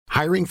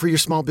Hiring for your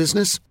small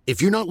business?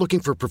 If you're not looking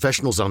for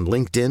professionals on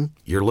LinkedIn,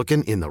 you're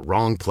looking in the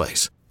wrong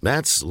place.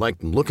 That's like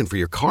looking for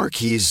your car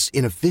keys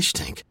in a fish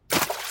tank.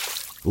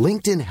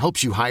 LinkedIn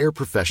helps you hire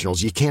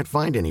professionals you can't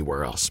find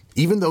anywhere else,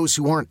 even those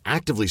who aren't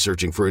actively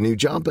searching for a new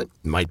job but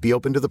might be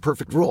open to the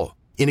perfect role.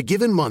 In a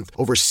given month,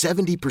 over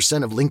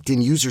 70% of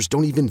LinkedIn users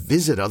don't even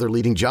visit other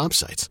leading job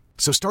sites.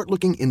 So start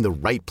looking in the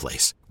right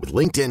place. With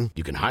LinkedIn,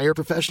 you can hire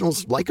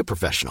professionals like a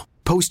professional.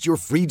 Post your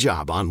free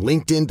job on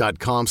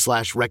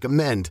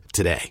linkedin.com/recommend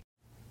today.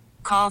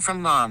 Call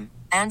from mom.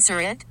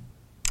 Answer it.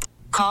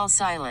 Call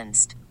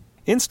silenced.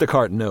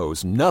 Instacart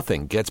knows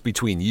nothing gets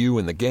between you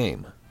and the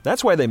game.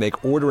 That's why they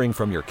make ordering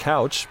from your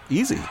couch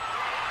easy.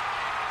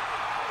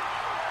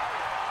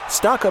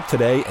 Stock up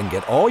today and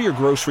get all your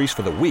groceries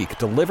for the week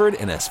delivered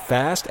in as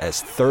fast as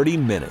 30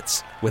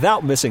 minutes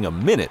without missing a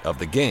minute of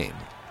the game.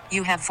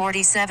 You have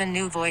 47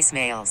 new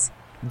voicemails.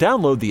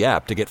 Download the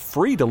app to get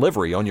free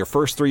delivery on your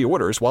first 3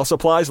 orders while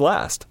supplies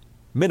last.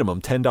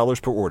 Minimum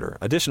 $10 per order.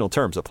 Additional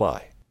terms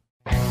apply.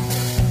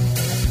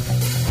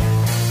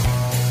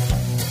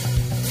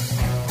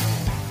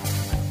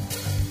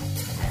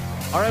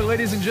 All right,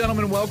 ladies and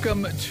gentlemen,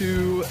 welcome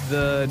to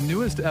the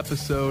newest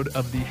episode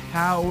of the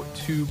How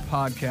To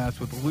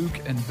podcast with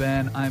Luke and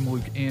Ben. I'm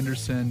Luke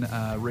Anderson,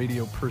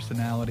 radio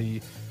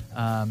personality.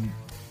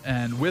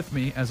 And with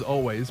me, as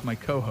always, my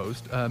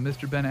co-host,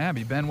 Mr. Ben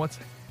Abbey. Ben, what's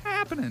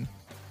happening?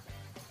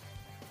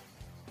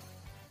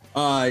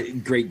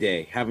 Great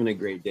day. Having a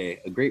great day.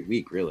 A great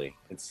week, really.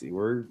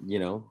 We're,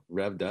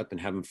 revved up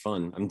and having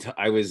fun.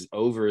 I was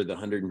over the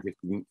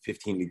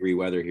 115 degree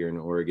weather here in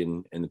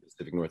Oregon and the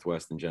Pacific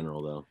Northwest in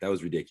general, though. That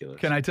was ridiculous.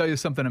 Can I tell you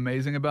something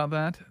amazing about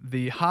that?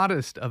 The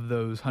hottest of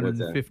those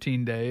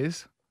 115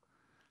 days,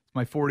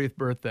 my 40th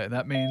birthday.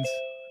 That means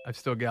I've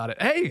still got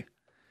it. Hey,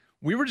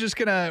 we were just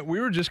gonna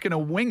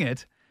wing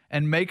it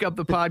and make up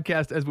the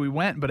podcast as we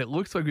went, but it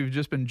looks like we've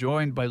just been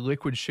joined by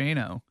Liquid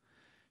Shano.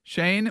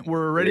 Shane,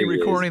 we're already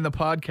recording the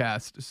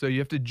podcast, so you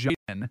have to jump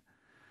in.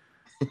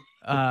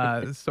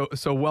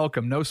 So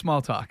welcome. No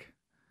small talk.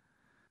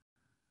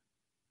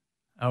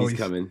 Oh, he's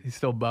coming. He's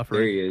still buffering.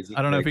 There he is.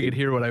 I don't know if he could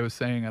hear what I was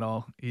saying at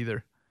all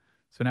either.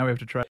 So now we have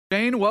to try.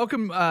 Shane,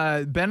 welcome.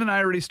 Ben and I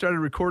already started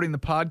recording the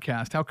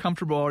podcast. How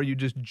comfortable are you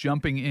just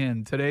jumping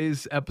in?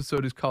 Today's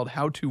episode is called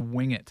How to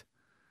Wing It.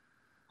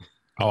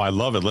 Oh, I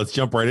love it. Let's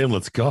jump right in.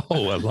 Let's go.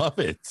 I love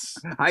it.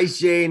 Hi,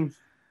 Shane.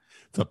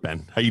 What's up,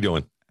 Ben? How you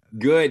doing?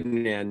 Good,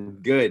 man.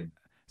 Good.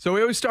 So we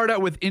always start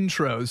out with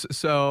intros.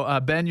 So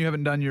Ben, you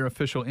haven't done your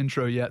official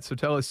intro yet. So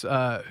tell us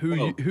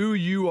who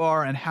you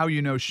are and how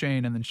you know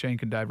Shane, and then Shane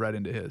can dive right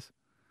into his.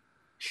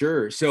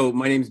 Sure. So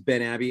my name's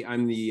Ben Abbey.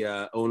 I'm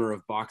the owner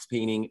of Box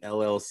Painting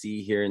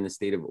LLC here in the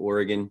state of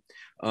Oregon.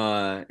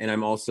 And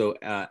I'm also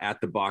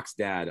at the Box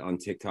Dad on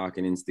TikTok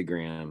and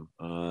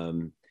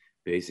Instagram.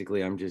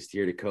 Basically, I'm just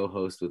here to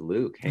co-host with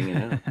Luke, hanging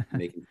out,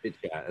 making fit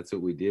chat. That's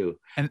what we do.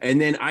 And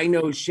then I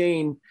know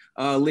Shane,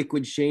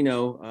 Liquid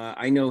Shano.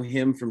 I know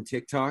him from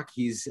TikTok.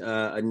 He's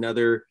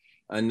another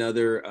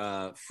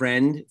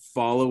friend,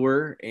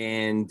 follower,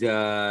 and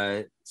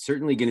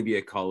certainly going to be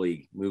a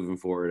colleague moving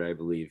forward, I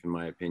believe, in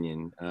my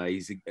opinion.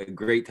 He's a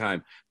great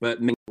time. But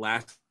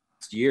last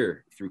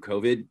year, through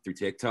COVID, through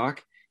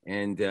TikTok,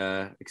 and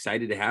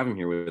excited to have him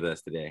here with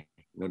us today.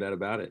 No doubt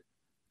about it.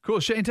 Cool.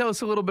 Shane, tell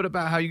us a little bit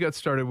about how you got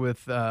started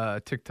with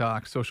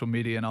TikTok, social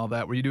media, and all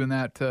that. Were you doing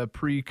that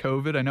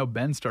pre-COVID? I know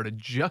Ben started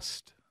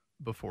just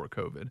before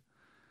COVID.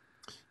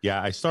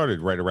 Yeah, I started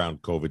right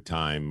around COVID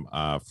time.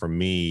 For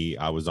me,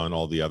 I was on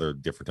all the other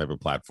different type of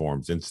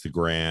platforms,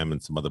 Instagram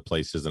and some other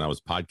places, and I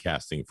was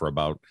podcasting for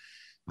about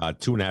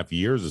 2.5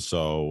 years or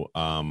so,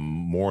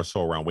 more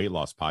so around weight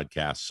loss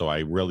podcasts. So I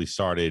really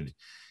started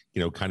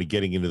kind of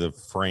getting into the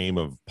frame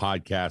of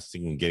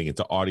podcasting and getting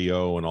into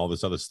audio and all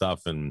this other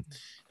stuff. And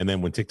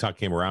then when TikTok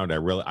came around, I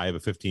have a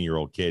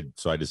 15-year-old kid.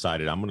 So I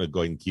decided I'm going to go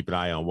ahead and keep an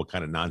eye on what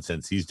kind of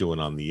nonsense he's doing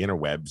on the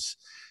interwebs.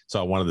 So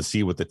I wanted to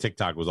see what the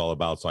TikTok was all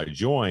about. So I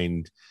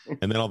joined,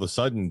 and then all of a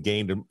sudden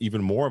gained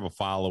even more of a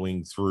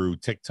following through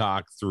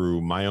TikTok,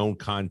 through my own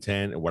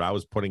content and what I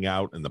was putting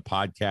out in the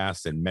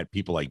podcast, and met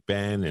people like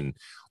Ben and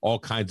all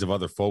kinds of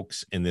other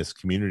folks in this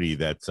community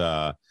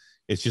that,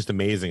 it's just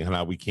amazing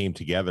how we came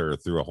together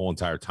through a whole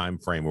entire time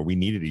frame where we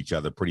needed each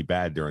other pretty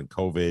bad during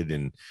COVID,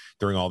 and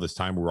during all this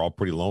time we were all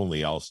pretty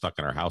lonely, all stuck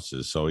in our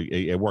houses. So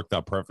it worked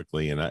out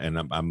perfectly, and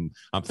I'm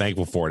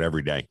thankful for it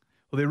every day.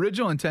 Well, the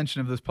original intention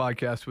of this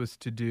podcast was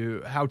to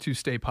do how to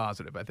stay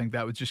positive. I think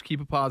that was just keep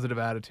a positive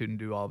attitude and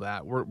do all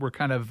that. We're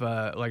kind of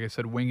like I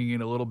said, winging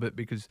it a little bit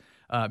because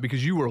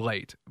you were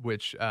late,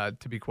 which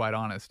to be quite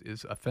honest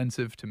is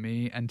offensive to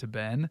me and to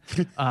Ben.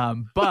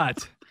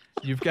 But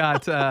you've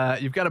got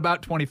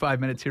about 25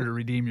 minutes here to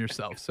redeem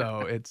yourself,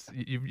 so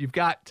you've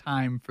got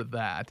time for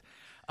that.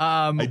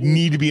 I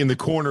need to be in the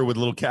corner with a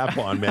little cap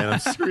on, man. I'm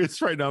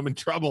serious right now. I'm in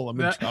trouble. I'm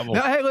in trouble.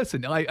 No, hey,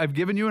 listen, I've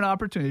given you an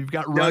opportunity. You've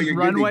got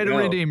runway to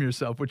redeem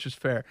yourself, which is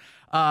fair.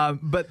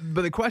 But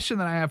the question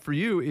that I have for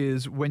you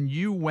is, when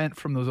you went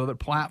from those other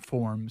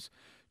platforms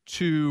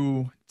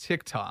to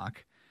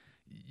TikTok,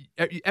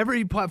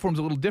 every platform's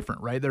a little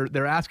different, right?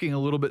 They're asking a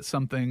little bit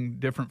something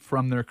different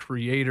from their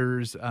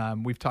creators.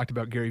 We've talked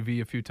about Gary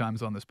Vee a few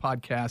times on this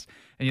podcast,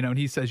 and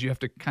he says you have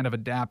to kind of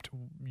adapt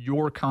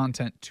your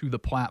content to the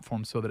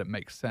platform so that it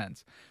makes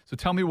sense. So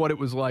tell me what it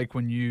was like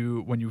when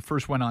you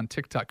first went on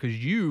TikTok,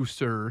 because you,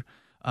 sir,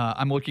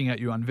 I'm looking at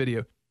you on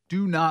video,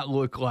 do not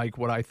look like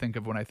what I think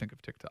of when I think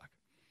of TikTok.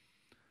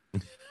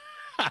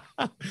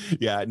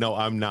 Yeah, no,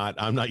 I'm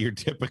not your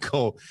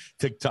typical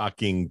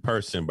TikToking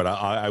person, but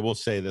I will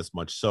say this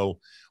much. So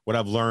what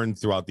I've learned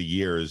throughout the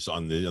years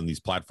on these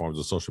platforms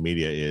of social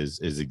media is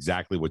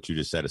exactly what you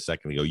just said a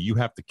second ago. You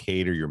have to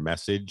cater your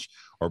message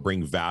or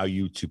bring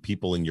value to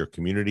people in your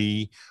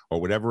community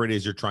or whatever it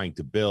is you're trying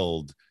to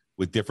build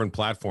with different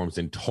platforms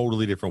in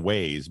totally different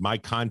ways. My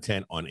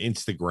content on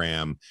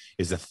Instagram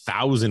is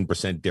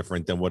 1,000%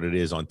 different than what it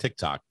is on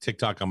TikTok.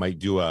 TikTok, I might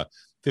do a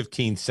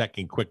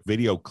 15-second quick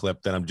video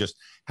clip that I'm just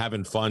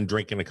having fun,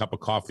 drinking a cup of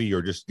coffee,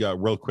 or just a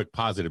real quick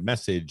positive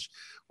message,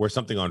 where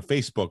something on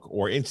Facebook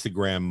or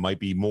Instagram might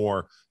be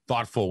more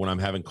thoughtful when I'm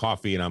having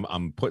coffee and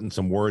I'm putting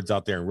some words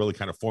out there and really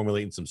kind of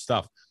formulating some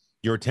stuff.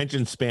 Your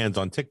attention spans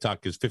on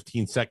TikTok is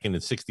 15 seconds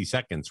and 60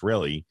 seconds,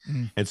 really.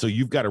 And so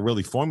you've got to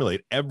really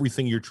formulate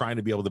everything you're trying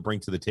to be able to bring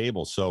to the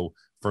table. So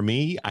for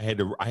me, I had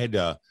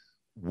to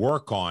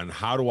work on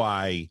how do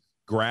I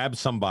grab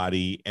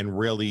somebody and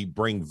really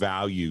bring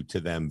value to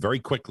them very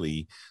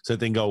quickly so that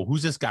they can go,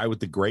 who's this guy with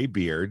the gray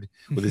beard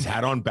with his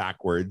hat on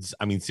backwards?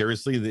 I mean,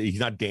 seriously, he's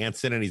not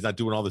dancing and he's not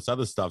doing all this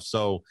other stuff.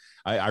 So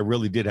I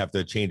really did have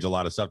to change a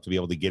lot of stuff to be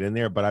able to get in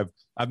there, but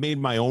I've made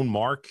my own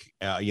mark,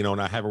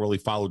 and I haven't really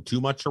followed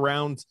too much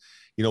around,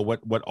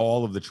 what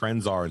all of the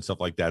trends are and stuff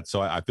like that.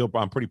 So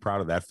I'm pretty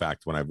proud of that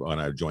fact when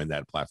I joined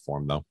that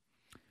platform, though.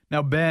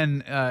 Now,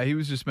 Ben, he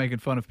was just making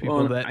fun of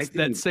people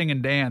that sing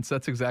and dance.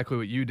 That's exactly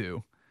what you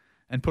do.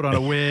 And put on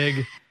a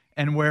wig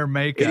and wear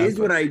makeup. It is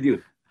what I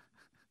do.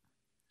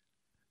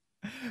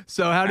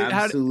 So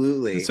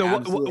absolutely.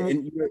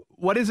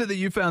 What is it that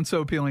you found so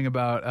appealing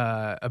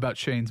about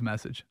Shane's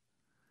message?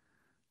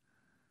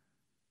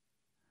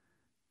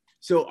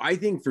 So I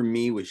think for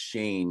me with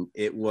Shane,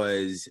 it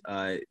was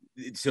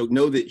so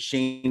know that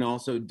Shane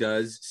also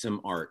does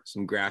some art,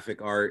 some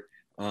graphic art,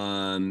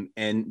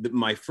 and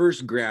my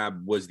first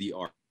grab was the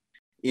art.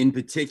 In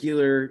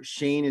particular,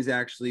 Shane is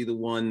actually the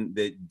one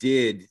that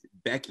did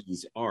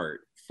Becky's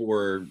art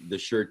for the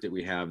shirt that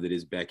we have that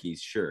is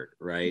Becky's shirt,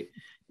 right?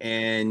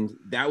 And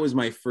that was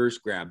my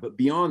first grab. But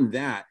beyond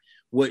that,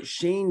 what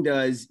Shane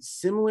does,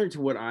 similar to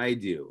what I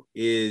do,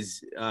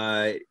 is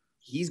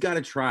he's got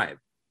a tribe.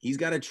 He's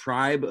got a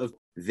tribe of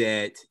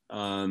that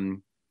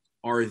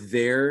are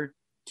there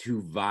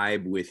to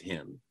vibe with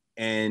him.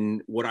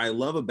 And what I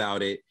love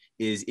about it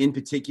is, in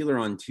particular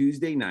on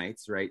Tuesday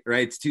nights, right?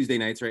 It's Tuesday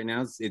nights right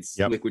now. It's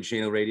yep. Liquid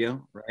Shane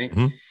Radio, right?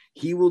 Mm-hmm.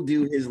 He will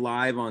do his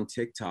live on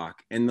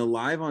TikTok, and the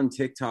live on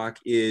TikTok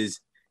is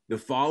the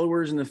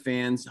followers and the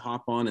fans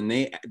hop on and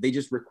they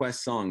just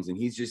request songs, and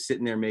he's just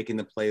sitting there making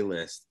the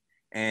playlist,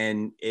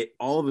 and it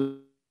all of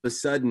a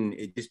sudden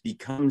it just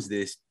becomes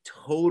this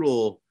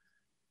total.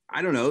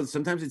 I don't know.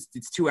 Sometimes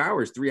it's 2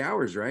 hours, 3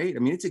 hours, right? I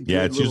mean, it's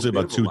it's usually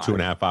about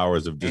 2.5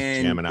 hours of just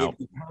jamming out.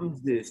 It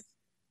becomes this.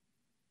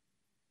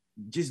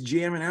 Just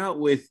jamming out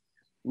with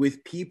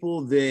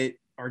people that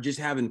are just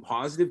having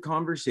positive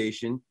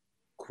conversation,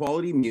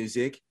 quality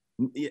music,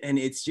 and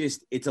it's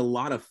a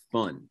lot of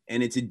fun,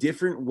 and it's a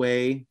different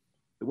way.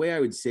 The way I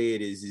would say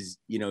it is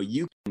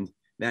you can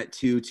that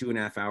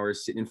 2.5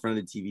 hours sitting in front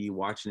of the TV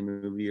watching a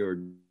movie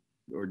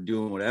or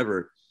doing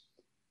whatever,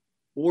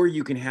 or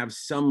you can have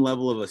some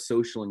level of a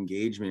social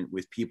engagement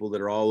with people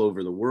that are all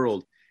over the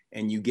world,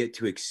 and you get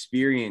to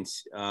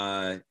experience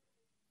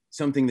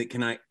something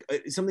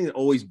that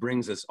always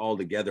brings us all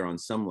together on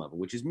some level,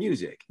 which is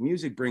music.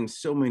 Music brings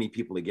so many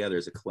people together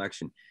as a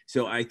collection.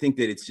 So I think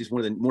that it's just one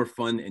of the more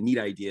fun and neat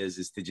ideas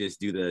is to just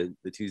do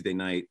the Tuesday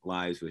night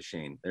lives with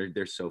Shane.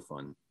 They're so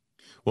fun.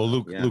 Well,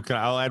 Luke,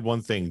 I'll add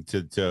one thing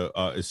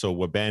so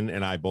what Ben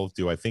and I both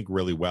do, I think,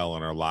 really well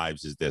in our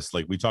lives is this.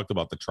 Like, we talked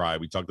about the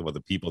tribe, we talked about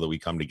the people that we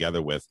come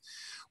together with.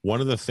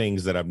 One of the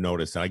things that I've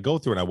noticed, and I go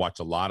through and I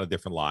watch a lot of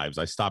different lives,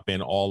 I stop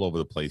in all over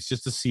the place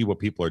just to see what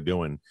people are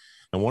doing.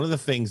 And one of the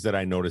things that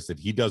I noticed that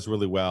he does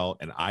really well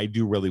and I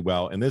do really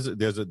well, and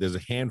there's a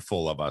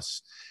handful of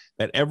us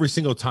that every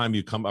single time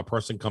a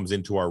person comes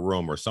into our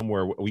room or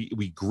somewhere,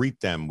 we greet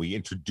them, we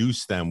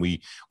introduce them, we're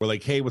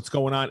like, hey, what's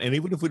going on? And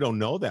even if we don't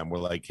know them, we're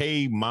like,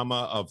 hey,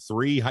 mama of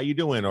three, how you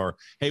doing? Or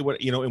hey, what,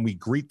 and we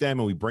greet them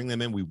and we bring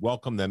them in, we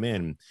welcome them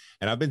in.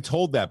 And I've been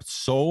told that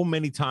so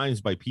many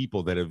times by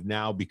people that have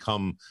now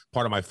become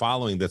part of my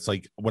following. That's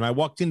like, when I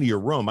walked into your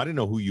room, I didn't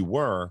know who you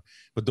were,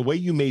 but the way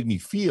you made me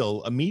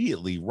feel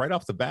immediately right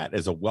off the bat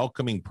as a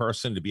welcoming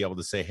person, to be able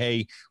to say,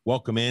 hey,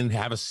 welcome in,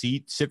 have a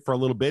seat, sit for a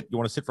little bit. You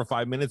want to sit for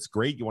 5 minutes?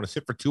 Great. You want to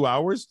sit for 2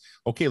 hours?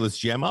 Okay, let's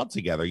jam out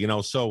together.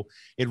 So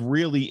it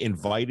really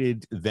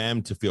invited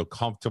them to feel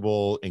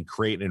comfortable and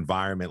create an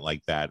environment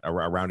like that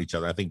around each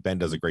other. I think Ben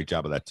does a great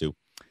job of that too.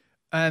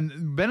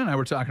 And Ben and I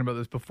were talking about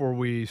this before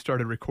we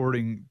started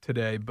recording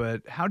today,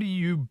 but how do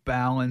you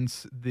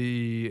balance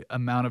the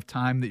amount of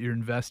time that you're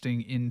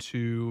investing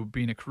into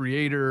being a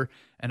creator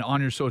and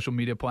on your social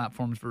media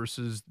platforms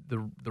versus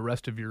the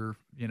rest of your,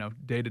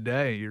 day to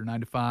day, your 9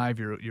 to 5,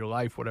 your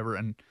life, whatever,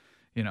 and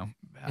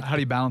how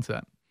do you balance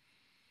that?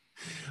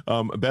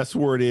 Best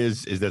word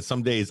is that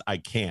some days I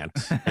can't,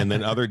 and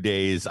then other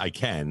days I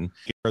can.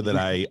 Or that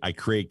I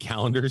create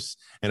calendars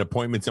and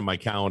appointments in my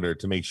calendar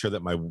to make sure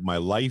that my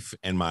life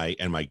and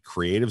my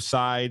creative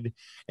side,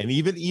 and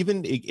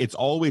even it's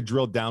all the way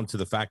drilled down to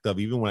the fact of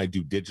even when I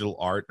do digital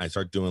art and I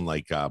start doing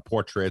like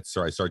portraits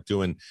or I start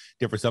doing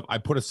different stuff, I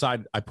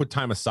put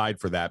time aside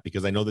for that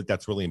because I know that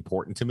that's really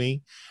important to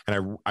me,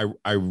 and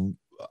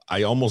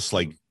I almost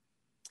like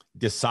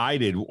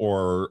decided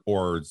or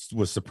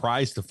was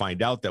surprised to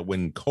find out that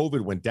when COVID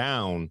went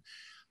down,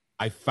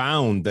 I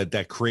found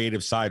that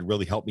creative side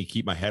really helped me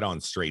keep my head on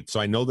straight.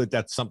 So I know that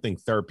that's something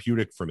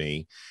therapeutic for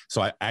me.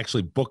 So I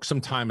actually booked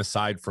some time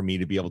aside for me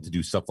to be able to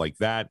do stuff like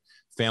that.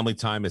 Family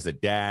time as a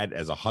dad,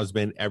 as a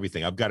husband,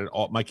 everything. I've got it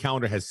all. My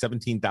calendar has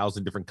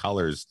 17,000 different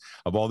colors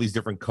of all these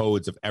different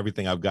codes of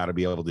everything I've got to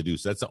be able to do.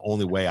 So that's the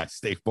only way I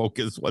stay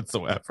focused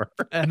whatsoever.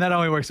 And that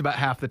only works about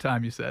half the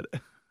time, you said.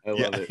 I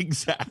love it.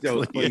 Exactly.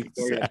 So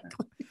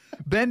Exactly.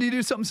 Ben, do you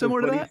do something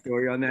similar to that?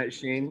 Story on that,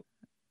 Shane.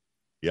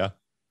 Yeah.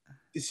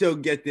 So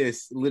get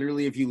this,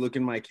 literally, if you look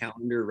in my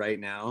calendar right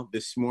now,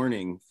 this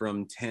morning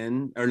from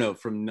 9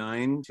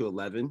 to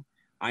 11,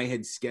 I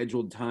had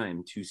scheduled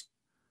time to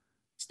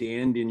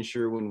stand in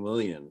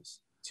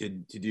Sherwin-Williams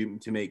to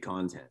make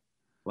content.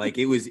 Like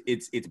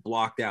it's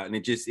blocked out, and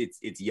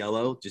it's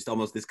yellow, just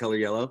almost this color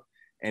yellow.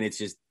 And it's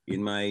just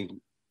in my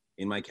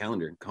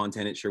calendar,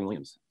 content at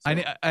Sherwin-Williams. So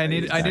I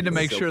need to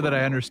make sure that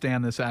I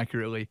understand this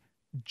accurately.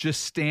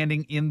 Just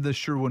standing in the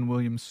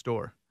Sherwin-Williams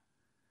store.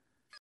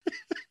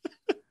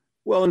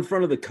 Well, in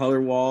front of the color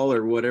wall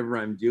or whatever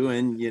I'm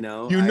doing,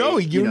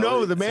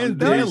 the man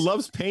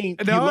loves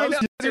paint. No, he loves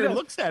it and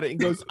looks at it and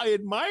goes, I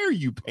admire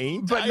you,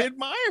 paint. But I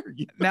admire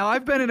you. Now,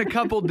 I've been in a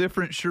couple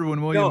different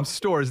Sherwin-Williams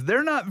stores.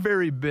 They're not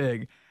very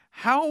big.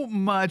 How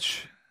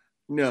much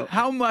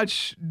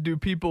do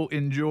people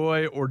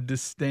enjoy or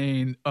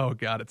disdain, oh,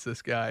 God, it's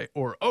this guy,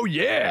 or, oh,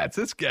 yeah, it's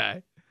this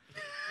guy?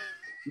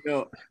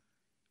 No,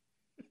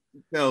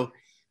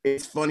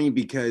 it's funny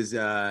because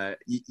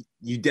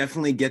you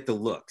definitely get the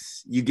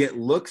looks. You get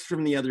looks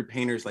from the other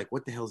painters like,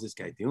 what the hell is this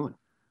guy doing?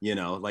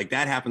 Like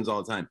that happens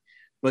all the time.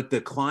 But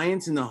the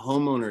clients and the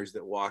homeowners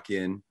that walk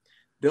in,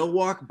 they'll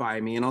walk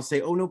by me and I'll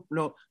say, oh,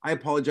 no, I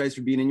apologize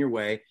for being in your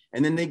way.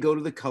 And then they go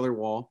to the color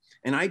wall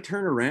and I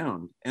turn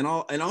around and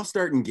I'll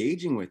start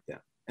engaging with them.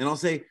 And I'll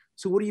say,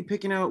 so what are you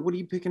picking out? What are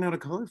you picking out a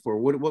color for?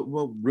 What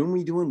room are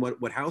we doing?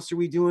 What house are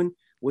we doing?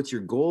 What's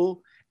your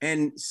goal?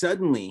 And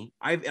suddenly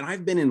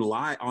I've been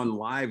on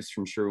lives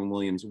from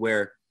Sherwin-Williams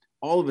where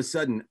all of a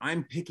sudden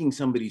I'm picking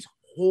somebody's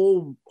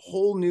whole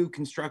new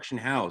construction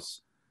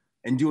house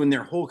and doing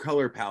their whole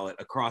color palette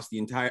across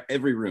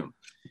every room.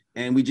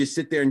 And we just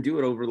sit there and do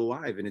it over the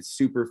live. And it's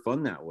super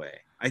fun that way.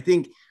 I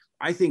think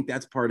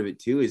that's part of it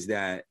too, is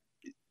that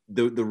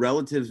the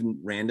relative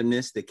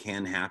randomness that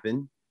can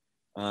happen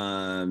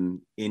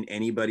in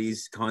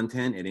anybody's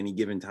content at any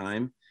given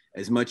time,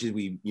 as much as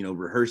we,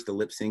 rehearse the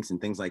lip syncs and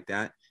things like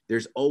that,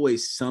 there's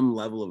always some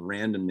level of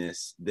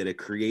randomness that a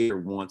creator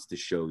wants to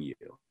show you.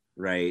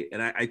 Right.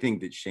 And I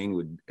think that Shane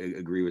would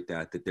agree with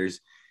that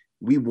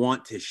we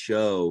want to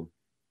show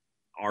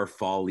our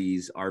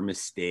follies, our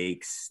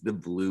mistakes, the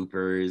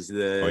bloopers,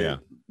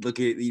 look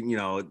at,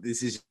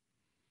 this is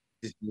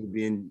just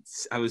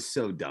I was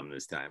so dumb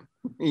this time,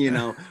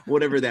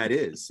 whatever that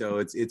is. So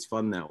it's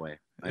fun that way.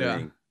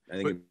 I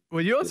think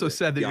well, you also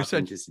said that you're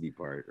authenticity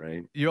part,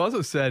 right? You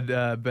also said,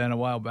 Ben, a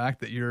while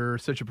back that you're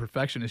such a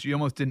perfectionist. You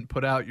almost didn't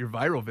put out your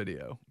viral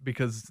video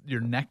because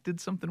your neck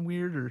did something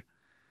weird, or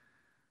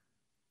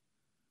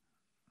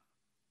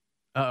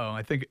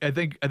I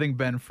think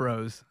Ben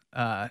froze.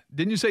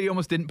 Didn't you say you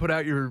almost didn't put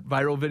out your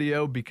viral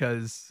video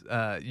because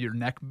your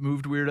neck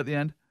moved weird at the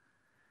end?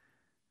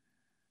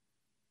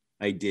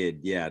 I did.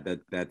 Yeah,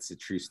 that's a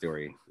true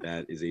story.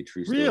 That is a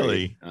true story.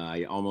 Really?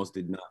 I almost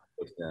did not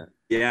post that.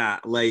 Yeah,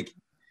 like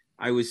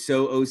I was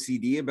so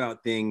OCD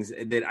about things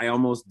that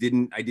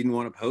I didn't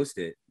want to post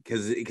it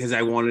because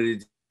I wanted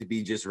it to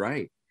be just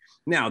right.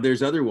 Now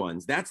there's other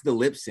ones. That's the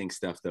lip sync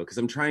stuff though, because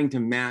I'm trying to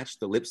match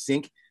the lip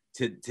sync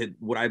to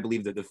what I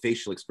believe that the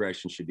facial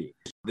expression should be.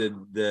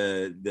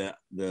 The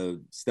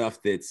stuff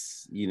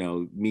that's,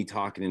 me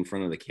talking in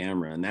front of the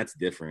camera, and that's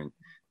different.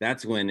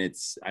 That's when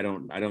I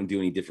don't do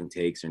any different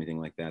takes or anything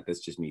like that.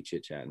 That's just me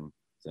chit chatting.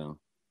 So,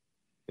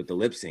 but the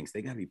lip syncs,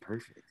 they gotta be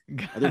perfect.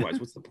 Otherwise,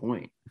 what's the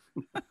point?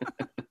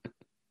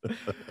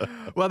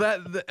 Well,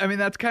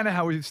 that's kind of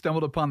how we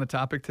stumbled upon the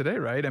topic today,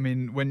 right? I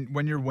mean,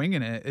 when you're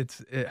winging it,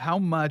 how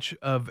much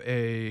of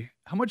a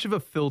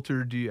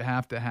filter do you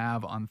have to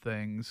have on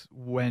things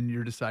when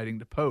you're deciding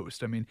to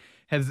post? I mean,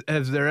 has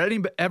there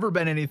ever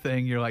been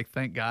anything you're like,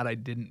 thank God I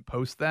didn't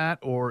post that?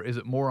 Or is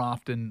it more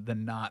often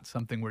than not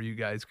something where you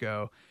guys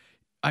go,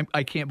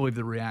 I can't believe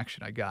the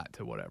reaction I got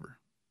to whatever?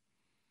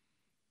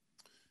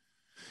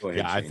 Go ahead,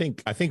 Yeah, Shane.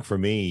 I think for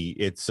me,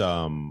 it's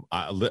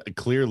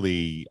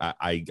clearly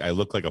I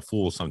look like a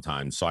fool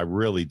sometimes, so I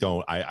really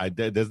don't.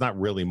 There's not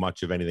really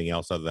much of anything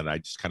else other than I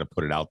just kind of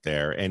put it out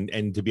there.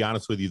 And to be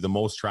honest with you, the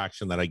most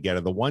traction that I get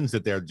are the ones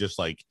that they're just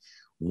like,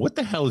 what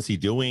the hell is he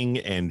doing?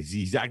 And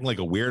he's acting like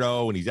a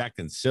weirdo, and he's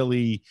acting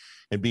silly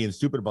and being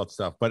stupid about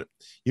stuff. But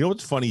you know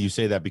what's funny? You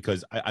say that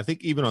because I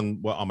think even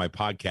on my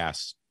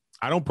podcasts,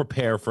 I don't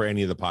prepare for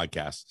any of the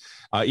podcasts.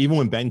 Even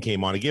when Ben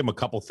came on, I gave him a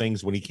couple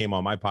things when he came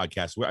on my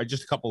podcast. Where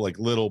just a couple like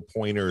little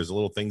pointers,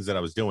 little things that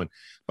I was doing.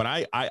 But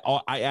I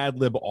ad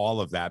lib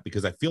all of that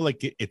because I feel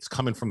like it's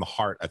coming from the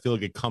heart. I feel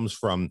like it comes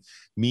from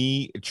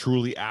me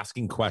truly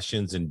asking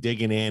questions and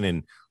digging in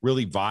and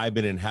really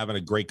vibing and having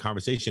a great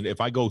conversation. If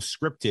I go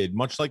scripted,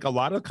 much like a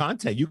lot of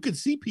content, you could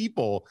see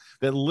people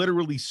that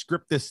literally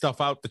script this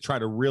stuff out to try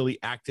to really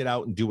act it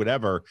out and do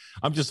whatever.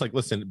 I'm just like,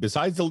 listen,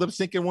 besides the lip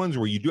syncing ones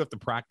where you do have to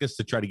practice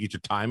to try to get your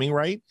timing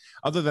right,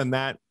 other than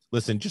that,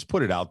 listen, just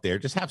put it out there.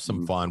 Just have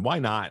some fun. Why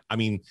not? I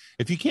mean,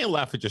 if you can't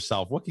laugh at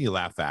yourself, what can you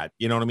laugh at?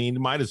 You know what I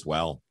mean? Might as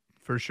well.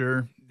 For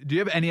sure. Do you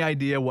have any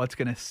idea what's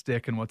going to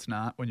stick and what's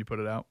not when you put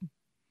it out?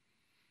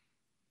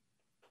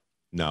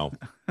 No.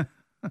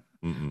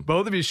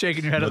 Both of you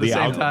shaking your head at the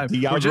same time.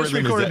 The We're just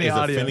recording the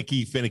audio.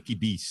 A finicky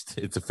beast.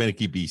 It's a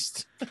finicky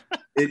beast.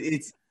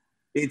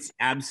 It's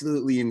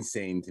absolutely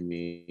insane to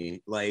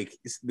me. Like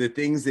the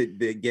things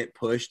that get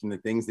pushed and the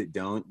things that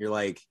don't, you're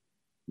like,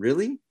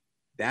 really?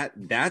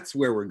 That's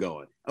where we're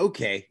going.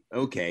 Okay.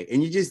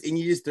 And you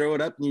just throw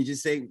it up and you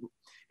just say,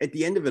 at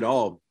the end of it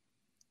all,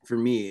 for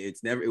me,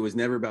 it was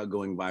never about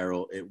going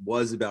viral. It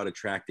was about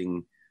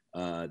attracting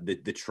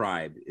the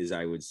tribe, as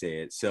I would say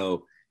it.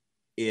 So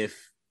if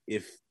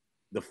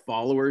the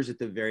followers at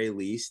the very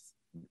least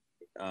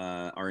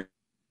are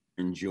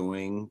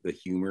enjoying the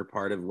humor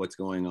part of what's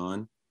going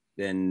on,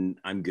 then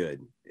I'm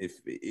good. If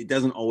it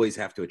doesn't always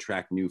have to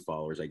attract new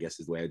followers, I guess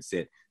is the way I'd say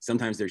it.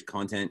 Sometimes there's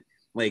content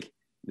like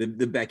the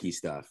Becky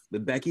stuff. The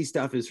Becky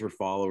stuff is for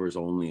followers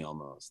only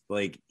almost.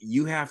 Like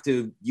you have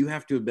to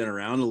have been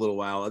around a little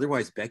while.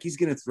 Otherwise, Becky's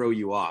going to throw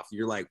you off.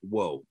 You're like,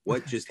 whoa,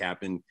 what just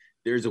happened?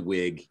 There's a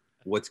wig.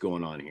 What's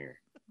going on here?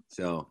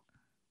 So.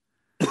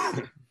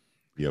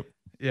 Yep.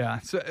 Yeah.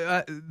 So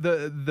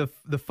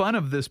the fun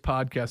of this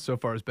podcast so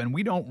far has been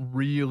we don't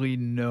really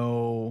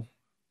know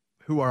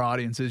who our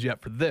audience is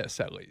yet for this,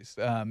 at least.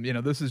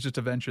 This is just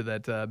a venture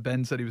that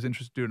Ben said he was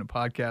interested in doing a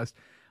podcast.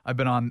 I've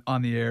been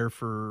on the air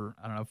for,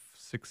 I don't know,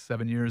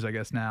 6-7 years, I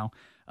guess now,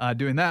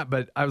 doing that.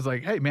 But I was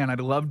like, hey, man, I'd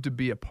love to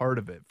be a part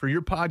of it. For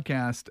your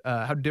podcast,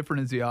 how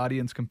different is the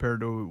audience compared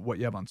to what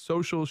you have on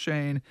social,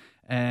 Shane?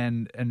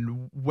 And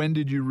when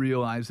did you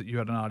realize that you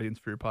had an audience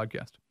for your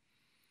podcast?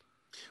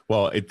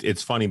 Well,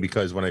 it's funny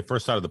because when I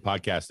first started the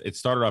podcast, it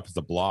started off as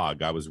a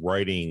blog. I was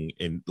writing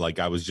and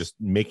I was just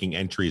making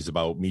entries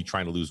about me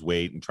trying to lose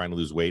weight.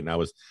 And I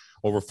was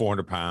over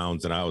 400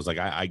 pounds. And I was like,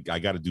 I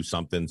got to do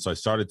something. So I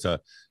started to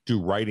do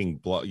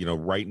writing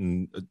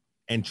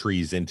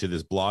entries into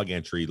this blog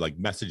entry, like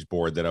message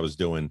board that I was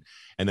doing.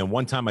 And then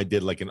one time I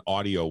did like an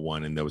audio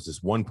one. And there was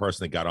this one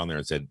person that got on there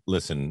and said,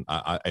 listen,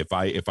 if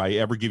I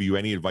ever give you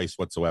any advice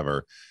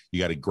whatsoever, you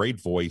got a great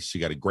voice,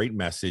 you got a great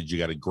message, you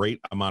got a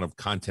great amount of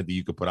content that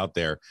you could put out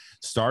there.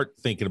 Start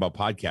thinking about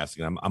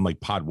podcasting. And I'm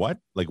like, pod what?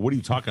 Like, what are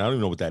you talking? I don't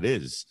even know what that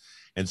is.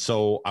 And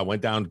so I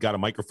went down, got a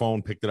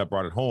microphone, picked it up,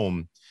 brought it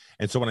home.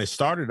 And so when I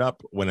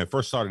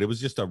first started, it was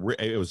just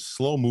it was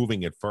slow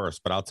moving at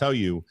first, but I'll tell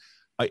you,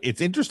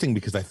 it's interesting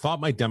because I thought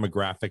my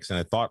demographics and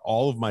I thought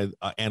all of my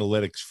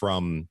analytics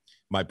from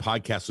my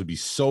podcast would be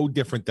so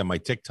different than my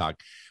TikTok,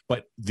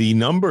 but the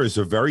numbers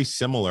are very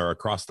similar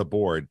across the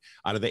board.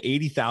 Out of the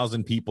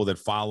 80,000 people that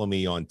follow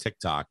me on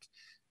TikTok,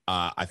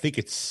 I think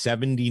it's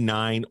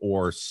 79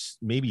 or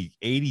maybe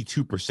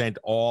 82%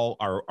 all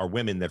are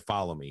women that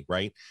follow me,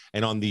 right?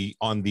 And on the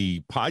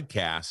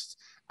podcast,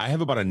 I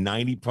have about a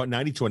 90 to a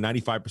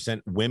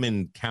 95%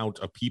 women count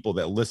of people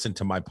that listen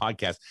to my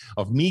podcast,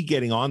 of me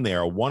getting on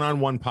there, a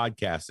one-on-one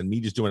podcast, and me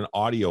just doing an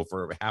audio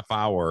for a half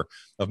hour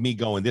of me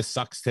going, this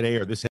sucks today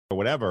or this or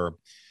whatever.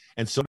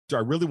 And so I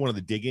really wanted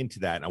to dig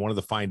into that. And I wanted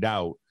to find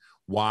out,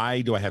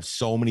 why do I have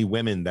so many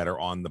women that are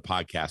on the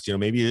podcast?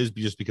 Maybe it is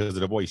just because of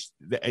the voice.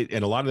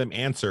 And a lot of them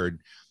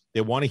answered,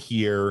 they want to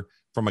hear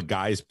from a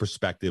guy's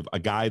perspective, a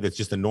guy that's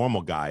just a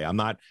normal guy. I'm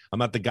not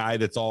the guy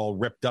that's all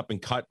ripped up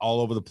and cut all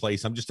over the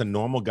place. I'm just a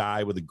normal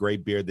guy with a gray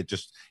beard that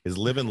just is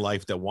living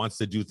life, that wants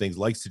to do things,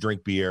 likes to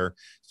drink beer,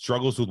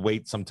 struggles with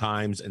weight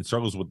sometimes, and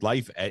struggles with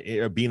life,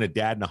 being a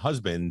dad and a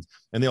husband.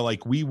 And they're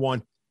like, we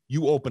want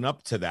you open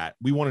up to that.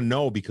 We want to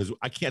know, because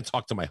I can't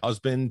talk to my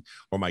husband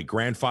or my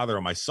grandfather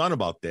or my son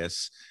about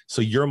this.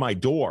 So you're my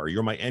door,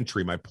 you're my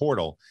entry, my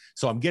portal.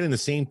 So I'm getting the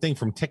same thing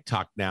from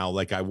TikTok now,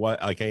 like I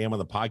am on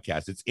the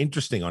podcast. It's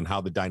interesting on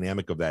how the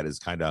dynamic of that is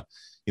kind of,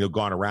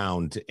 gone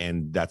around,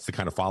 and that's the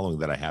kind of following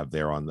that I have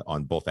there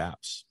on both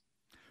apps.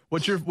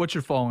 What's your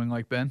following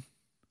like, Ben?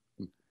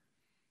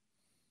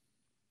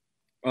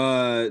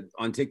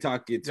 On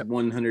TikTok, it's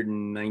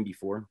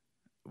 194.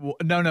 Well,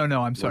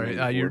 no. I'm sorry.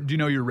 194. Do you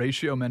know your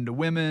ratio men to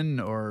women,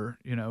 or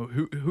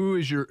who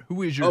is your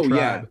Oh tribe?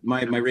 yeah,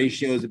 my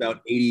ratio is about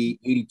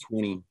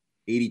 80-20.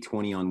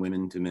 80-20 on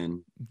women to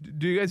men.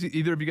 Do you guys,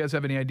 either of you guys,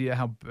 have any idea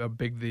how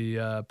big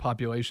the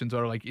populations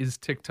are? Like, is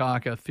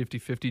TikTok a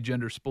 50-50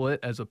 gender split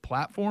as a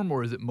platform,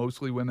 or is it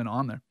mostly women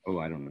on there? Oh,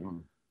 I don't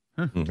know.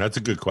 That's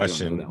a good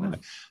question.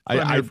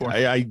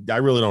 I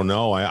really don't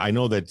know. I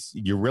know that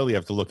you really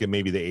have to look at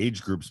maybe the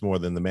age groups more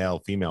than the male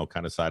female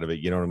kind of side of it.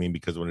 You know what I mean?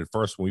 Because when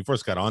we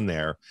first got on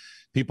there,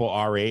 people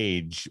our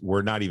age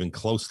were not even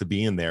close to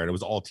being there, and it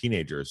was all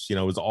teenagers. It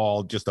was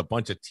all just a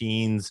bunch of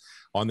teens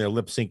on their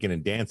lip syncing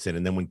and dancing.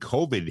 And then when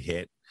COVID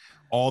hit,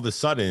 all of a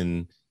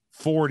sudden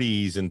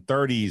 40s and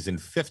 30s and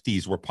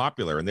 50s were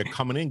popular, and they're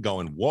coming in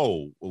going,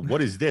 whoa,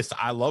 what is this?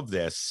 I love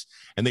this.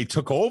 And they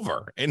took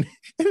over. And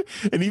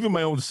even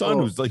my own son,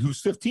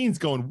 who's 15, is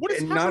going, what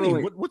is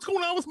happening? What's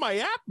going on with my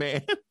app,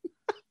 man?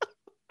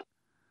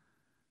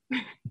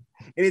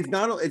 And it's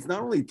not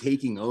only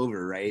taking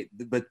over, right?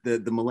 But the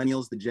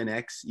millennials, the Gen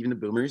X, even the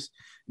boomers,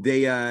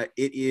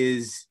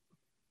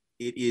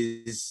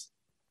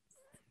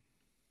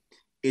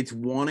 it's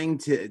wanting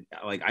to,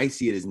 like, I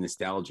see it as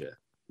nostalgia,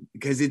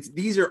 because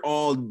these are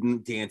all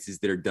dances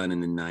that are done in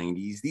the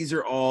 90s. These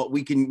are all,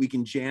 we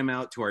can jam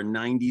out to our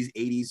 90s,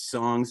 80s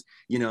songs.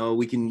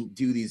 We can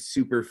do these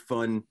super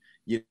fun,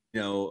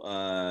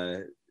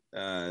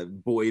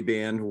 boy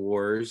band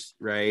wars,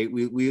 right?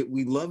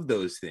 We love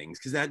those things,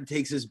 because that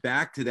takes us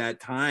back to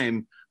that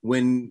time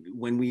when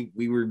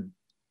we were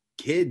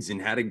kids and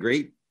had a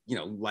great,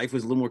 life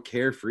was a little more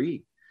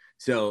carefree.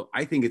 So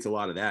I think it's a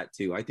lot of that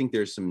too. I think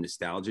there's some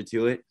nostalgia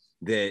to it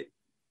that,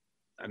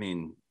 I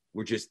mean,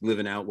 we're just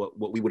living out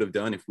what we would have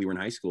done if we were in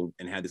high school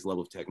and had this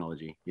level of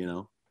technology,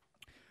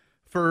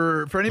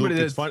 For anybody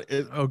Luke, that's fun.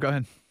 go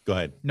ahead. Go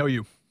ahead. No,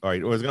 you. All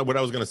right. What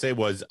I was going to say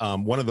was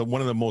one of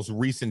the most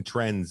recent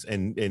trends,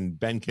 and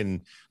Ben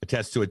can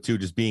attest to it too,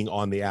 just being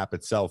on the app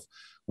itself.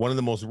 One of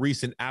the most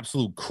recent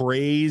absolute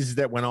craze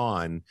that went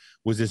on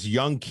was this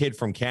young kid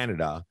from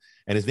Canada,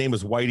 and his name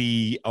was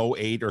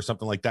Whitey08 or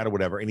something like that or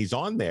whatever. And he's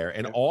on there,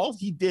 and all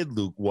he did,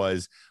 Luke,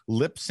 was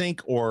lip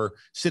sync or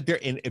sit there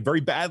and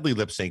very badly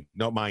lip sync.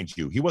 No, mind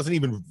you, he wasn't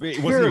even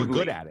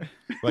good at it,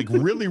 like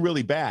really,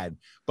 really bad.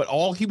 But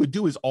all he would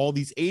do is all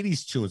these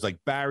 80s tunes like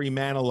Barry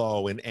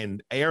Manilow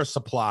and Air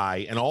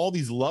Supply and all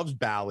these love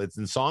ballads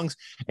and songs.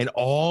 And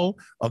all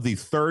of the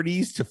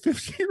 30s to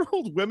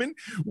 50-year-old women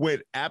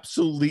went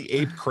absolutely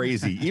ape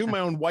crazy. Even my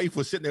own wife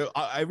was sitting there.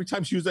 Every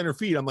time she was on her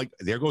feet, I'm like,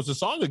 there goes the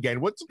song again.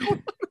 What's going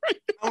on right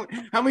now?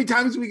 How many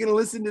times are we going to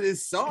listen to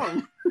this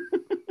song?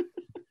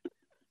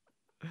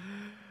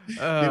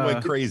 They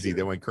went crazy.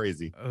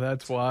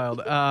 That's wild.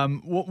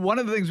 One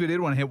of the things we did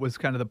want to hit was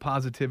kind of the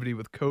positivity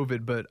with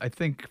COVID, but I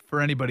think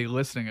for anybody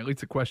listening, at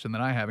least a question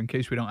that I have, in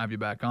case we don't have you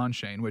back on,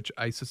 Shane, which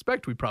I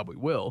suspect we probably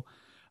will.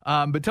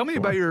 But tell me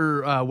about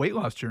your weight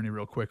loss journey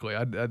real quickly.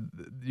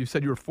 You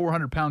said you were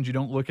 400 pounds. You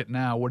don't look it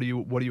now. What are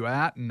you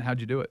at, and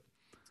how'd you do it?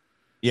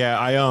 Yeah,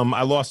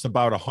 I lost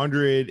about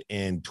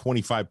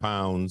 125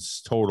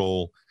 pounds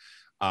total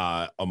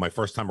on my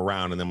first time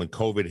around. And then when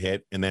COVID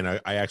hit, and then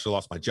I actually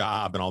lost my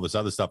job and all this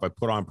other stuff, I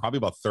put on probably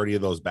about 30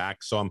 of those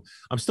back. So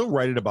I'm still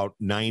right at about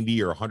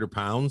 90 or 100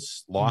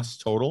 pounds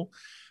lost total.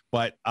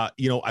 But I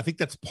think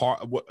that's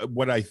part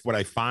what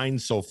I find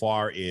so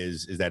far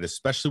is that,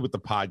 especially with the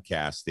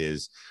podcast,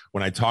 is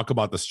when I talk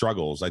about the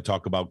struggles, I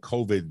talk about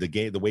COVID,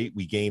 the weight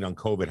we gained on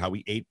COVID, how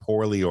we ate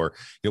poorly, or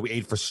we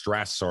ate for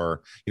stress,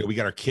 or we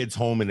got our kids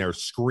home and they're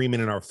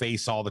screaming in our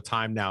face all the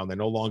time now, and they're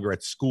no longer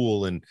at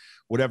school, and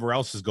whatever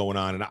else is going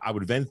on. And I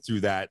would vent through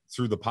that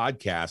through the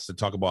podcast and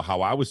talk about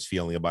how I was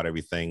feeling about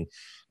everything.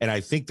 And I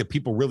think that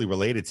people really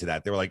related to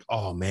that. They were like,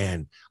 oh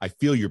man, I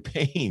feel your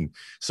pain.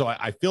 So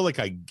I feel like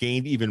I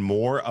gained even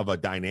more of a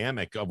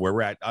dynamic of where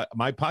we're at.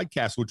 My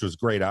podcast, which was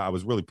great. I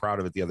was really proud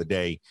of it the other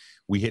day.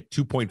 We hit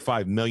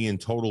 2.5 million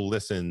total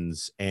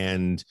listens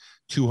and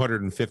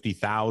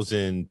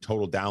 250,000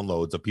 total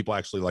downloads of people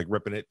actually like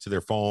ripping it to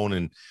their phone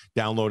and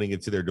downloading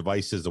it to their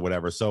devices or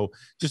whatever. So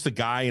just a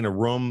guy in a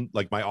room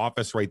like my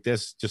office right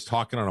this, just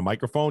talking on a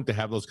microphone, to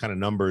have those kind of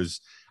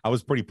numbers, I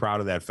was pretty proud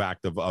of that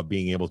fact of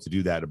being able to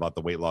do that, about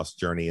the weight loss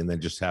journey, and then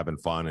just having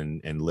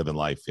fun and living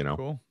life,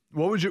 Cool.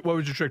 What was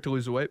your trick to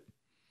lose the weight?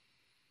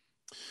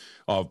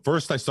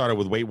 First, I started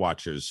with Weight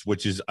Watchers,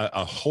 which is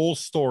a whole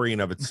story in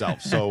of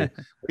itself. So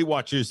Weight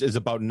Watchers is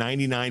about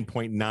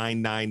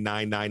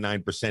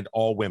 99.99999%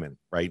 all women,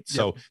 right? Yep.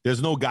 So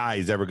there's no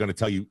guys ever going to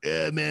tell you,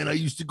 man, I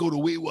used to go to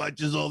Weight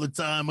Watchers all the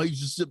time. I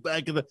used to sit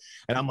back and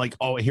I'm like,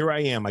 oh, here I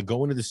am. I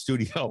go into the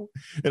studio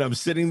and I'm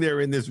sitting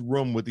there in this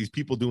room with these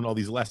people doing all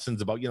these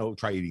lessons about,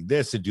 try eating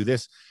this and do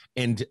this.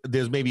 And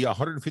there's maybe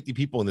 150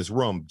 people in this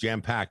room,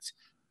 jam-packed.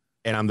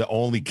 And I'm the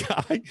only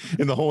guy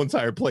in the whole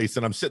entire place.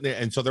 And I'm sitting there.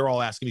 And so they're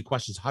all asking me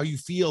questions. How you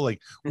feel? Like,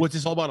 what's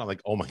this all about? I'm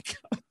like, oh my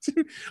God,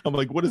 dude. I'm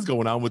like, what is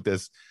going on with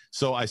this?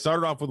 So I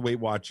started off with Weight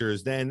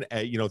Watchers. Then,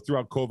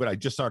 throughout COVID, I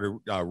just started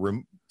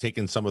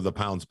taking some of the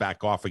pounds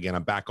back off again.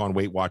 I'm back on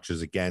Weight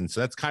Watchers again. So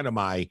that's kind of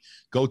my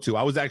go-to.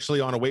 I was actually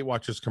on a Weight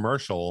Watchers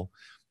commercial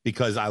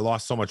because I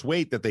lost so much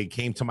weight that they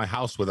came to my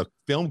house with a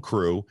film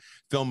crew,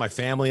 filmed my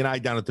family and I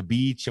down at the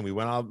beach. And we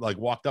went out, like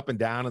walked up and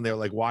down, and they were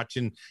like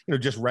watching,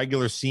 just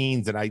regular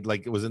scenes. And I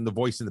like, it was in the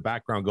voice in the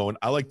background going,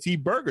 I like to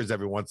eat burgers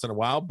every once in a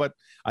while, but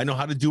I know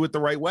how to do it the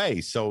right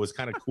way. So it was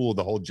kind of cool,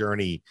 the whole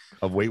journey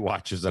of Weight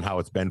Watchers and how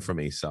it's been for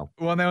me. So,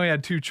 well, they only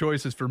had two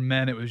choices for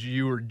men. It was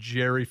you or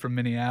Jerry from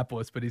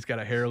Minneapolis, but he's got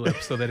a hair lip,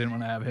 so they didn't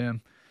want to have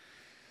him.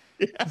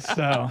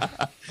 So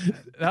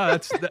no,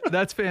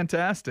 that's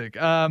fantastic.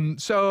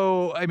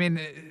 So, I mean,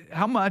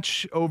 how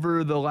much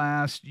over the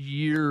last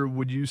year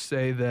would you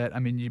say that, I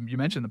mean, you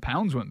mentioned the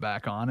pounds went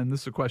back on, and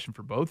this is a question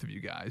for both of you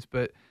guys,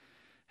 but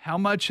how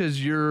much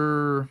has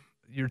your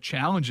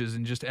challenges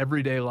in just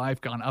everyday life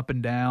gone up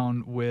and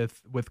down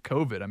with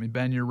COVID? I mean,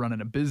 Ben, you're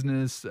running a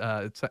business.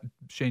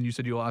 Shane, you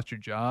said you lost your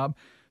job.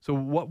 So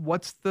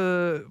what's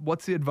the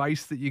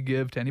advice that you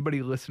give to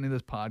anybody listening to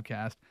this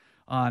podcast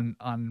on,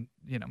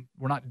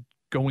 we're not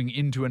going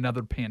into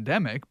another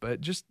pandemic,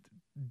 but just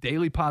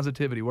daily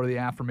positivity? What are the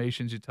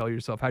affirmations you tell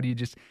yourself? How do you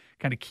just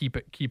kind of keep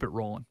it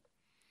rolling?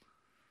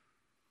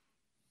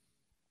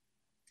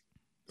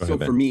 So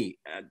for me,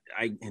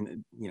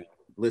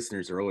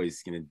 listeners are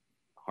always going to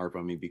harp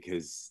on me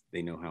because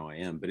they know how I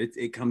am, but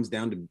it comes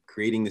down to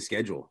creating the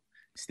schedule,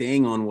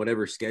 staying on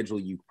whatever schedule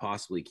you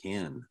possibly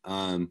can.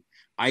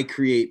 I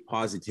create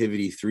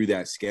positivity through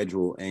that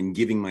schedule and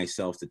giving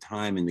myself the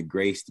time and the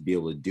grace to be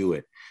able to do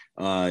it.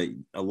 A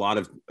lot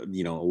of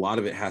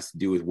it has to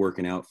do with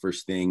working out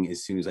first thing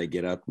as soon as I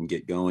get up and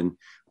get going.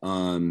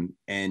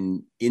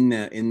 And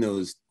in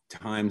those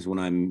times when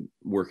I'm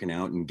working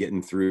out and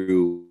getting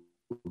through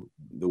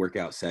the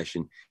workout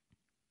session,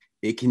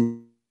 it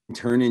can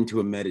turn into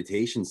a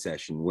meditation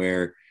session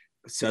where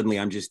suddenly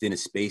I'm just in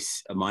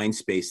a mind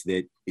space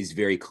that is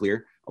very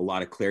clear. A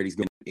lot of clarity is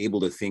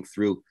able to think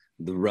through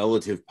the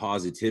relative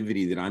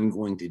positivity that I'm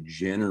going to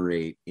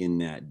generate in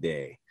that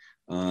day.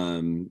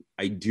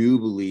 I do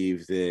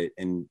believe that,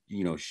 and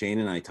Shane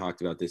and I talked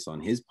about this on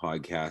his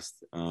podcast,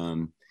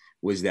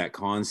 was that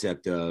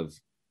concept of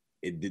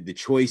the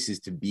choice is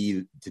to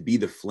be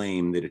the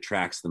flame that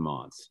attracts the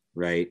moths,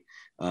 right?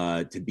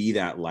 To be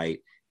that light.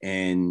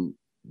 And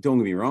don't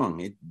get me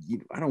wrong,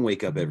 I don't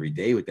wake up every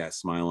day with that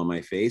smile on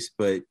my face,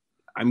 but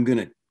I'm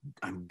gonna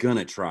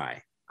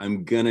try.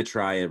 I'm gonna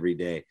try every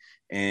day.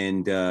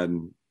 And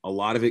a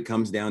lot of it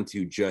comes down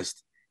to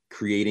just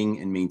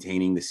creating and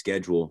maintaining the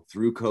schedule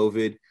through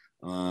COVID,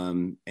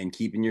 and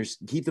keep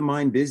the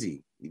mind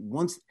busy.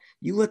 Once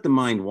you let the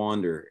mind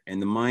wander, and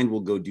the mind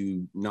will go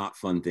do not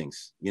fun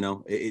things,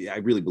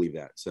 I really believe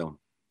that. So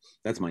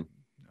that's mine.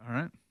 All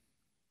right.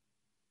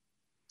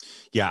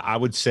 Yeah, I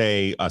would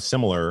say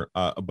similar,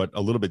 but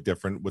a little bit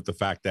different, with the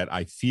fact that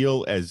I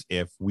feel as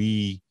if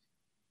we,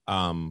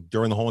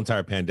 during the whole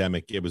entire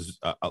pandemic, it was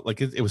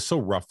it was so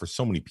rough for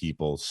so many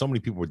people. So many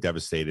people were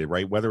devastated,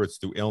 right? Whether it's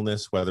through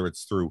illness, whether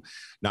it's through,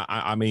 now,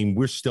 I mean,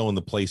 we're still in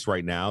the place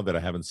right now that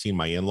I haven't seen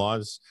my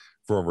in-laws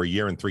for over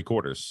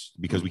 1.75 years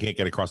because we can't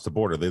get across the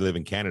border. They live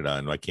in Canada,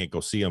 and I can't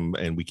go see them,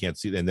 and we can't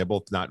see them. And they're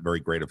both not very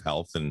great of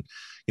health. And,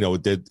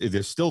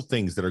 there's still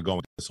things that are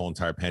going this whole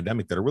entire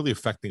pandemic that are really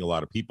affecting a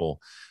lot of people.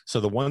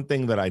 So the one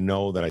thing that I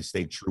know that I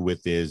stay true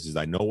with is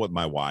I know what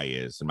my why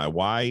is, and my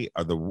why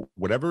are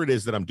whatever it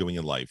is that I'm doing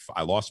in life.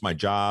 I lost my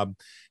job.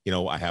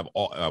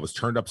 I was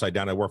turned upside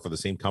down. I worked for the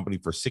same company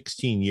for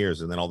 16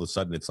 years. And then all of a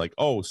sudden it's like,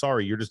 oh,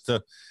 sorry, you're just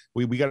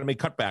we got to make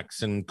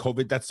cutbacks, and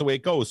COVID, that's the way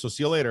it goes. So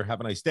see you later. Have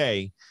a nice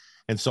day.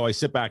 And so I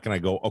sit back and I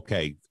go,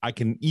 okay, I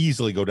can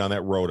easily go down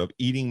that road of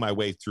eating my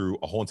way through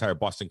a whole entire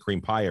Boston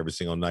cream pie every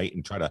single night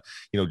and try to,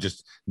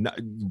 just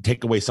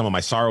take away some of my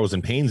sorrows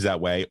and pains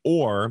that way.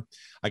 Or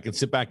I can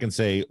sit back and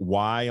say,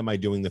 why am I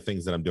doing the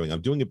things that I'm doing?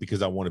 I'm doing it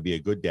because I want to be a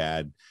good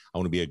dad. I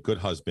want to be a good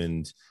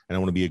husband, and I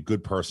want to be a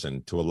good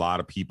person to a lot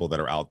of people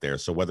that are out there.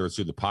 So whether it's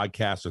through the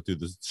podcast or through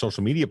the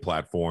social media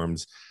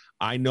platforms,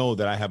 I know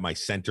that I have my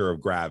center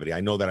of gravity.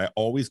 I know that I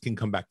always can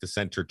come back to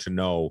center to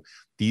know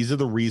these are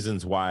the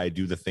reasons why I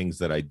do the things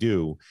that I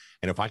do.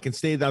 And if I can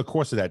stay the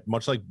course of that,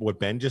 much like what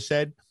Ben just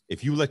said,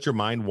 if you let your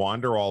mind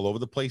wander all over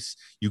the place,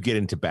 you get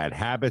into bad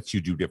habits,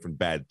 you do different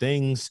bad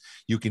things.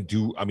 You can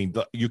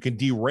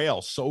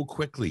derail so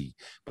quickly.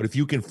 But if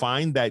you can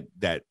find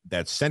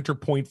that center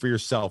point for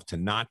yourself to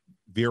not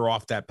veer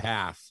off that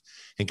path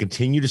and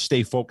continue to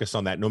stay focused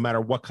on that, no matter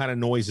what kind of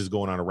noise is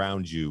going on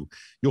around you,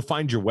 you'll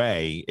find your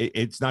way.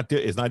 It's not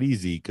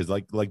easy, because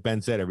like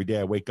Ben said, every day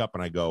I wake up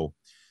and I go,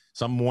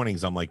 some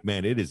mornings I'm like,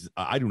 man,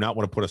 I do not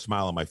want to put a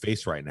smile on my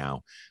face right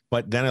now.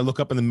 But then I look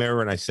up in the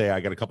mirror and I say, I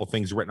got a couple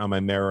things written on my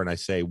mirror, and I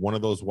say, one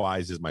of those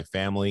whys is my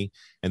family,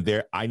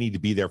 and I need to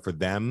be there for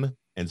them.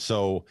 And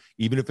so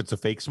even if it's a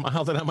fake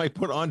smile that I might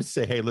put on to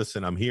say, hey,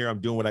 listen, I'm here,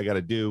 I'm doing what I got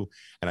to do,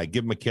 and I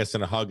give them a kiss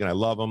and a hug and I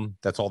love them,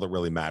 that's all that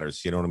really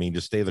matters. You know what I mean?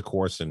 Just stay the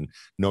course and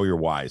know your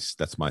whys.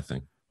 That's my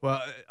thing. Well,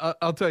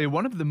 I'll tell you,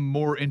 one of the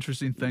more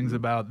interesting things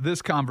about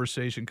this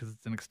conversation, because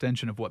it's an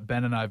extension of what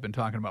Ben and I have been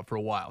talking about for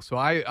a while. So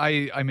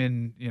I'm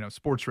in,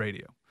 sports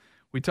radio.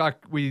 We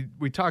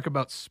talk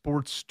about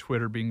sports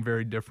Twitter being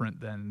very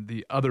different than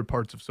the other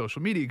parts of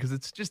social media, because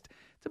it's just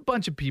it's a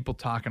bunch of people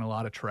talking a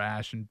lot of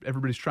trash, and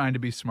everybody's trying to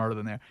be smarter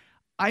than they are.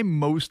 I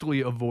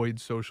mostly avoid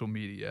social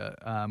media,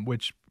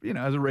 which,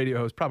 as a radio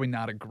host, probably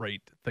not a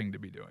great thing to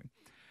be doing.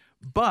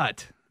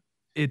 But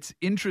it's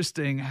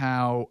interesting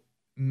how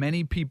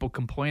many people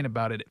complain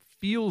about it. It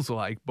feels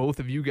like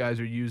both of you guys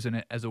are using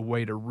it as a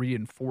way to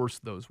reinforce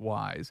those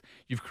whys.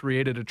 You've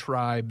created a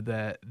tribe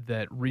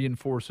that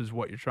reinforces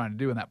what you're trying to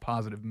do and that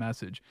positive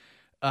message.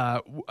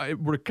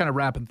 We're kind of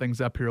wrapping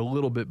things up here a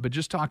little bit, but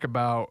just talk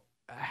about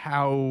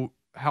how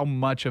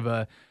much of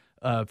a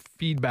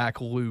feedback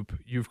loop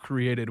you've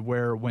created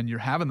where when you're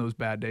having those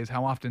bad days,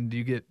 how often do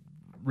you get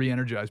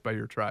re-energized by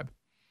your tribe?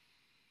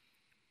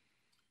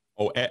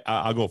 Oh,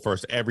 I'll go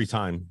first every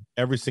time,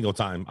 every single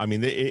time. I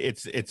mean,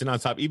 it's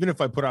nonstop. Even if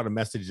I put out a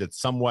message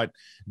that's somewhat,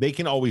 they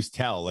can always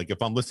tell. Like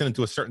if I'm listening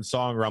to a certain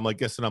song or I'm like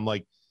this and I'm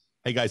like,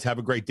 hey guys, have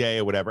a great day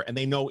or whatever. And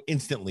they know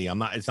instantly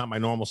it's not my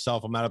normal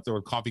self. I'm not up there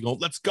with coffee going,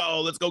 let's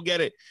go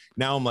get it.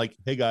 Now I'm like,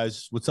 hey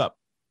guys, what's up?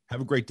 Have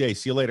a great day.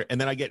 See you later.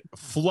 And then I get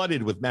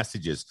flooded with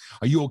messages.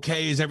 Are you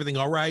okay? Is everything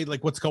all right?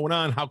 Like, what's going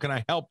on? How can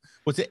I help?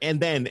 What's it? And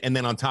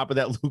then on top of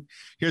that, Luke,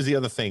 here's the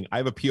other thing. I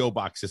have a PO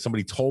box that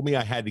somebody told me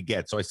I had to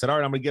get. So I said, all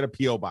right, I'm going to get a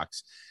PO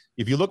box.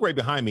 If you look right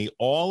behind me,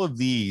 all of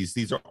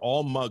these are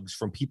all mugs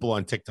from people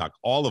on TikTok.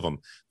 All of them.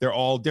 They're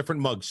all different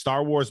mugs.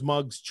 Star Wars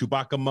mugs,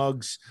 Chewbacca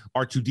mugs,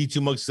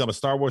 R2-D2 mugs. I'm a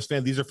Star Wars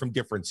fan. These are from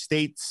different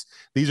states.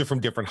 These are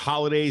from different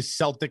holidays,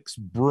 Celtics,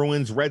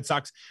 Bruins, Red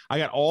Sox. I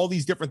got all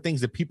these different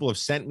things that people have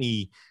sent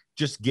me,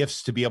 just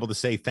gifts to be able to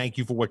say thank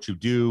you for what you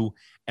do.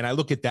 And I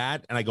look at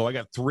that and I go,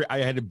 I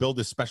had to build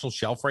this special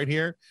shelf right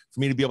here for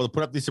me to be able to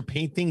put up these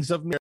paintings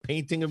of me,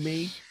 painting of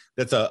me.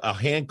 That's a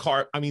hand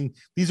cart. I mean,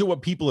 these are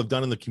what people have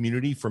done in the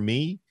community for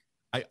me.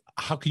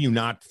 How can you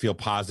not feel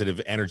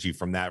positive energy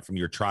from that, from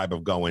your tribe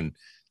of going,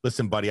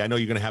 listen, buddy, I know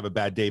you're going to have a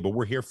bad day, but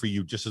we're here for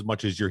you just as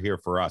much as you're here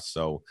for us.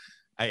 So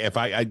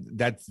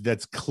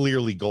that's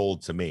clearly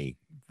gold to me.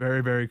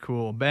 Very, very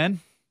cool. Ben?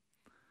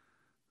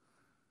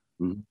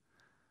 Mm-hmm.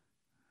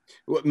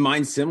 Well,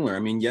 mine's similar. I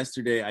mean,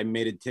 yesterday I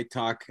made a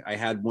TikTok. I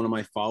had one of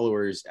my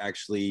followers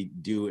actually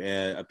do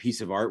a piece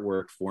of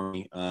artwork for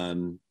me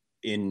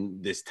in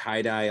this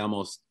tie-dye,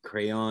 almost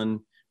crayon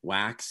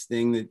wax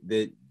thing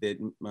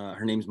that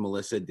her name's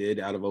Melissa did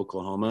out of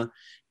Oklahoma.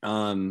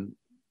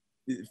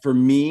 For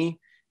me,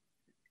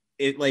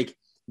 it like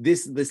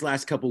this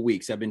last couple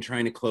weeks, I've been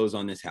trying to close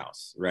on this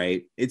house,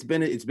 right? It's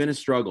been a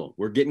struggle.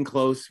 We're getting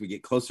close. We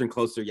get closer and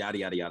closer, yada,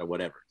 yada, yada,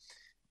 whatever.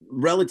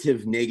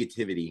 Relative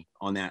negativity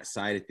on that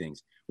side of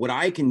things. What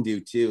I can do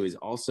too is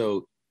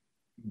also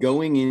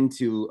going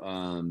into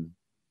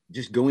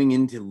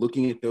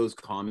looking at those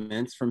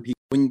comments from people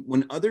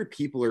when other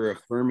people are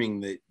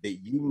affirming that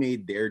you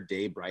made their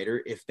day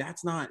brighter. If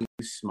that's not you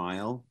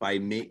smile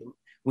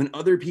when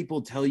other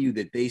people tell you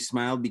that they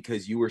smiled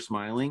because you were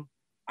smiling,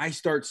 I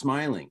start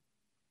smiling.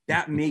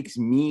 That makes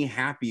me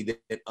happy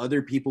that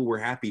other people were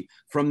happy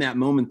from that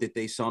moment that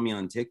they saw me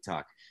on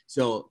TikTok.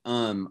 So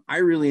I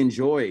really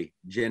enjoy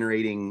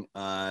generating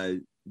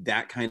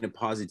that kind of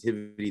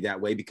positivity that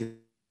way, because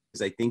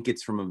I think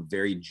it's from a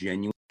very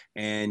genuine,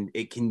 and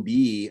it can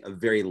be a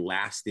very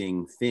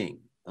lasting thing.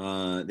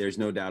 There's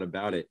no doubt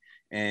about it.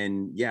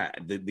 And yeah,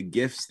 the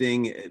gifts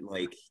thing,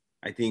 like,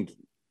 I think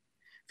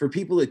for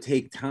people to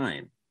take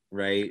time,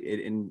 right?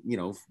 And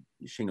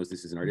Shane knows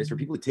this as an artist, for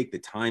people to take the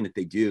time that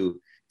they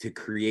do to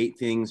create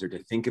things or to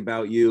think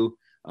about you,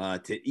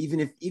 to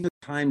even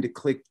time to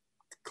click,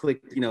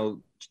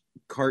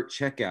 cart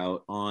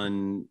checkout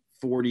on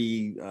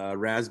 40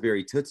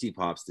 raspberry Tootsie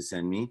Pops to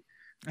send me.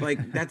 Like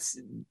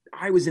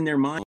I was in their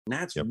mind.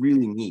 That's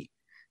really neat.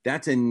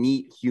 That's a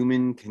neat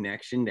human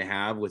connection to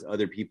have with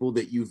other people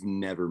that you've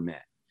never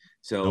met.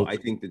 So nope. I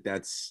think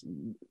that's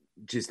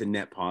just a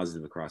net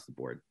positive across the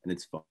board, and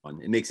it's fun.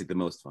 It makes it the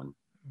most fun.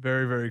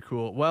 Very, very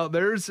cool. Well,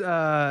 there's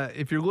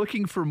if you're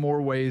looking for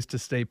more ways to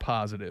stay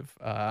positive,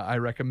 I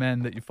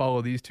recommend that you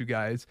follow these two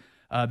guys.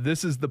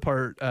 This is the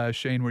part,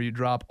 Shane, where you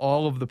drop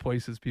all of the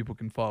places people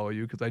can follow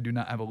you, because I do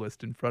not have a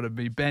list in front of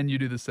me. Ben, you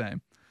do the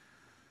same.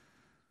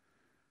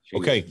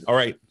 Okay. All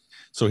right.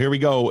 So here we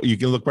go. You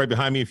can look right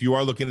behind me. If you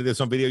are looking at this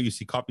on video, you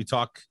see Coffee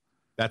Talk.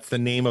 That's the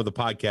name of the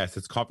podcast.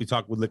 It's Coffee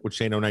Talk with Liquid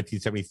Shano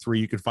 1973.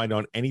 You can find it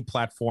on any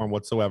platform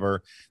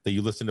whatsoever that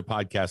you listen to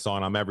podcasts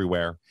on. I'm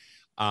everywhere.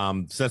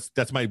 So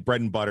that's my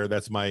bread and butter.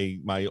 That's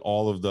where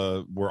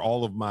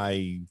all of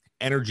my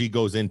energy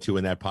goes into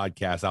in that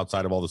podcast,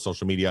 outside of all the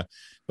social media.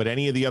 But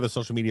any of the other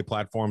social media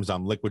platforms,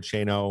 I'm Liquid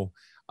Shano.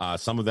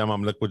 Some of them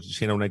I'm Liquid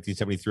Shano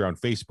 1973 on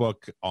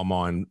Facebook. I'm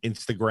on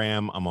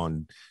Instagram. I'm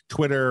on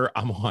Twitter.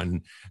 I'm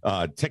on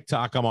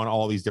TikTok. I'm on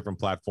all these different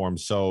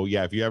platforms. So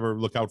yeah, if you ever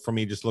look out for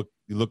me, just look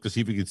to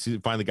see if you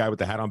can find the guy with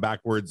the hat on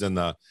backwards and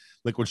the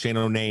Liquid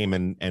Shano name,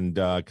 and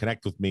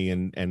connect with me.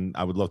 And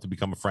I would love to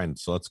become a friend.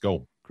 So let's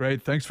go.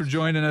 Great. Thanks for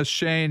joining us,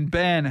 Shane.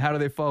 Ben, how do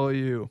they follow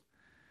you?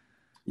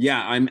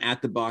 Yeah, I'm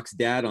at The Box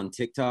Dad on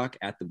TikTok,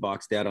 at The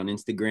Box Dad on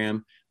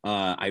Instagram.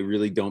 I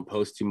really don't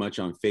post too much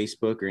on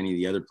Facebook or any of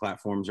the other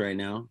platforms right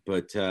now.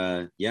 But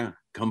yeah,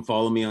 come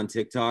follow me on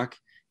TikTok.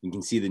 You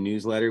can see the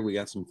newsletter. We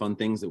got some fun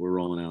things that we're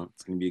rolling out.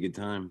 It's going to be a good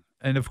time.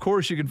 And of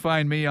course, you can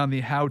find me on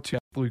the How to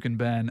Luke and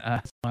Ben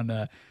on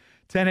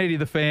 1080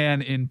 The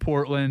Fan in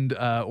Portland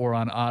or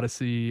on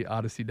Odyssey,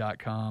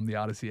 Odyssey.com, the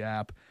Odyssey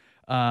app.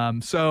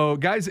 So,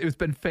 guys, it's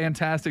been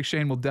fantastic.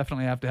 Shane, we'll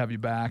definitely have to have you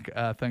back.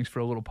 Thanks for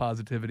a little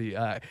positivity.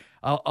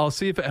 I'll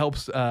see if it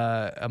helps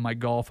my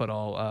golf at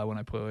all when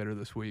I play later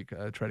this week.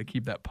 Try to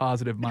keep that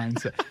positive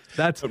mindset.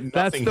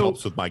 Nothing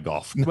helps with my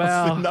golf.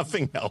 Well,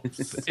 nothing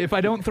helps. If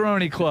I don't throw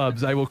any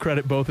clubs, I will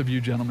credit both of you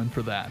gentlemen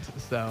for that.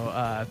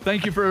 So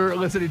thank you for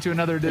listening to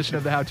another edition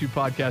of the How To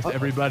Podcast,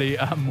 everybody.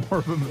 More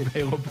of them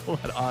available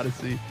at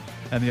Odyssey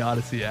and the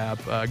Odyssey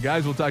app.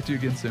 Guys, we'll talk to you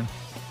again soon.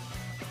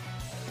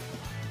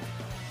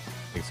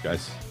 Thanks,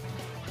 guys.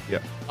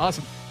 Yep.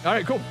 Awesome. All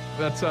right, cool.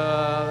 That's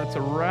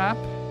a wrap.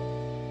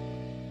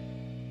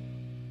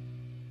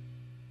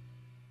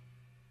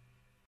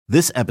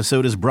 This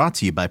episode is brought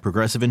to you by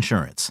Progressive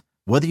Insurance.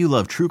 Whether you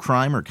love true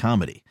crime or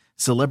comedy,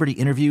 celebrity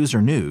interviews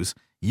or news,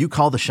 you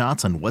call the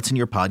shots on what's in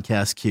your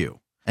podcast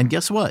queue. And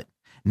guess what?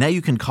 Now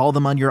you can call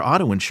them on your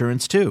auto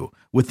insurance too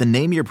with the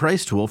Name Your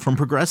Price tool from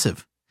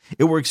Progressive.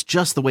 It works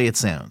just the way it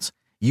sounds.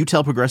 You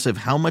tell Progressive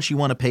how much you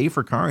want to pay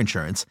for car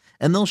insurance,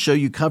 and they'll show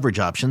you coverage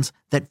options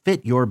that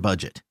fit your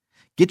budget.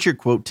 Get your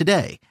quote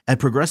today at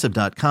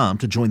Progressive.com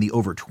to join the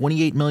over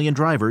 28 million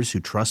drivers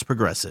who trust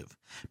Progressive.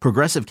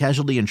 Progressive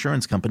Casualty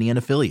Insurance Company and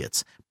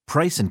Affiliates.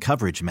 Price and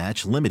coverage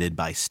match limited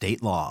by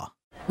state law.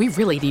 We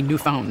really need new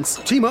phones.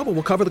 T-Mobile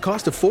will cover the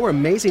cost of 4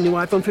 amazing new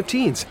iPhone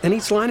 15s, and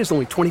each line is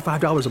only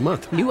 $25 a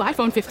month. New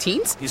iPhone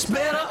 15s? It's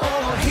better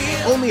over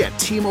here. Only at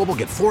T-Mobile,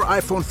 get 4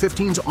 iPhone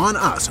 15s on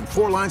us and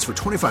 4 lines for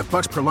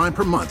 $25 per line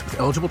per month with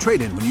eligible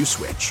trade-in when you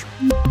switch.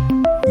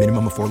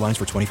 Minimum of 4 lines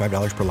for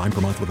 $25 per line per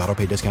month with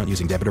autopay discount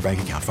using debit or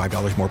bank account.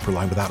 $5 more per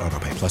line without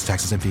autopay, plus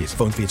taxes and fees.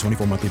 Phone fee at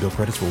 24 monthly bill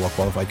credits for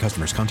well-qualified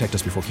customers. Contact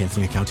us before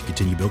canceling account to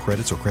continue bill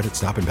credits or credit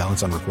stop and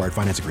balance on required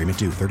finance agreement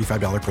due.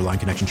 $35 per line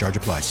connection charge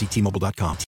applies. See T-Mobile.com.